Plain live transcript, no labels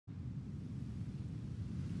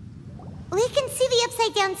We can see the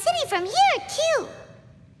Upside Down City from here, too.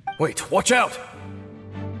 Wait, watch out!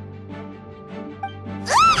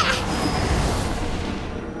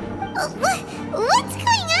 What's going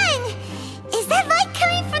on? Is that light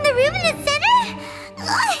coming from the room in the center?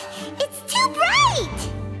 It's too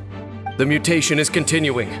bright! The mutation is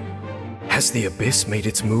continuing. Has the Abyss made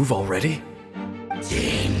its move already?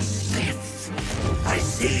 I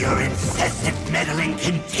see your incessant meddling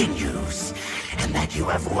continues, and that you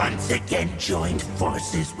have once again joined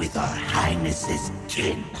forces with our Highness's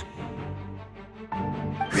kin.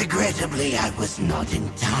 Regrettably, I was not in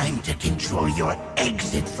time to control your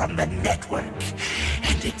exit from the network,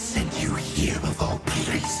 and it sent you here of all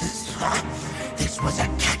places. This was a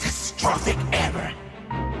catastrophic error.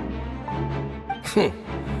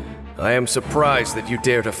 I am surprised that you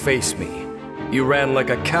dare to face me. You ran like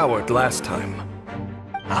a coward last time.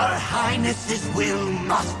 Our Highness's will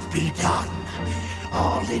must be done.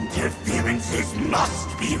 All interferences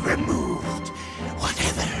must be removed,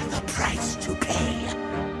 whatever the price to pay.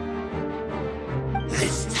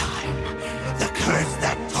 This time, the curse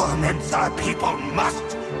that torments our people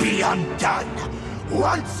must be undone,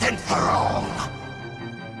 once and for all.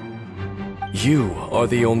 You are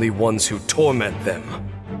the only ones who torment them.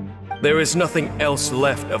 There is nothing else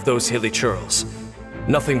left of those hilly churls.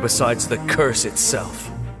 Nothing besides the curse itself.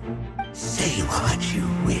 Say what you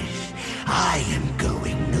wish. I am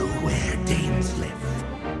going nowhere, Dainsleif.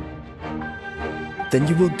 Then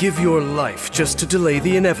you will give your life just to delay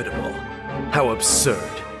the inevitable. How absurd.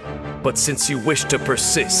 But since you wish to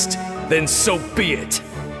persist, then so be it.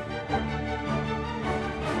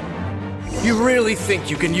 You really think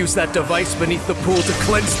you can use that device beneath the pool to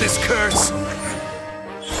cleanse this curse?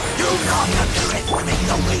 Do not underestimate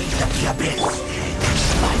the ways of the Abyss. This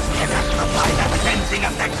device cannot provide the cleansing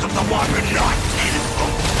effects of the water not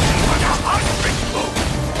tenfold, but 100-fold.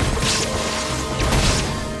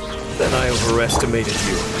 Then I overestimated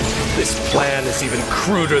you. This plan is even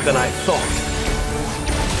cruder than I thought.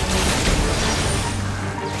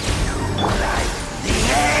 The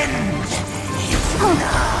end is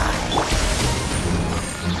nigh.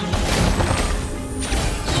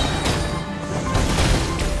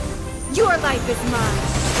 Your life is mine.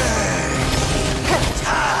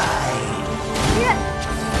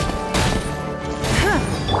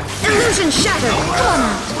 Illusion shattered. Come on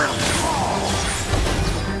now.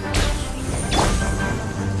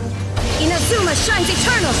 Inazuma shines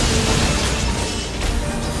eternal.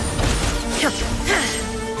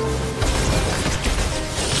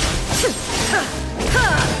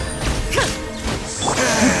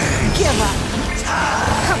 Give up.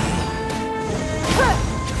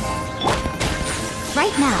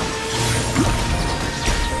 Right now.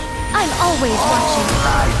 I'm always watching.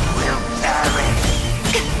 Life will perish.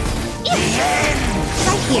 The end.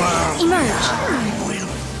 Right here. Emerge. Will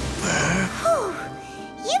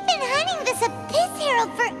You've been hunting this Abyss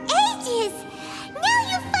Herald for ages. Now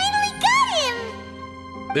you finally got him.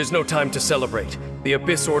 There's no time to celebrate. The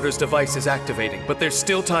Abyss Order's device is activating, but there's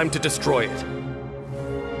still time to destroy it.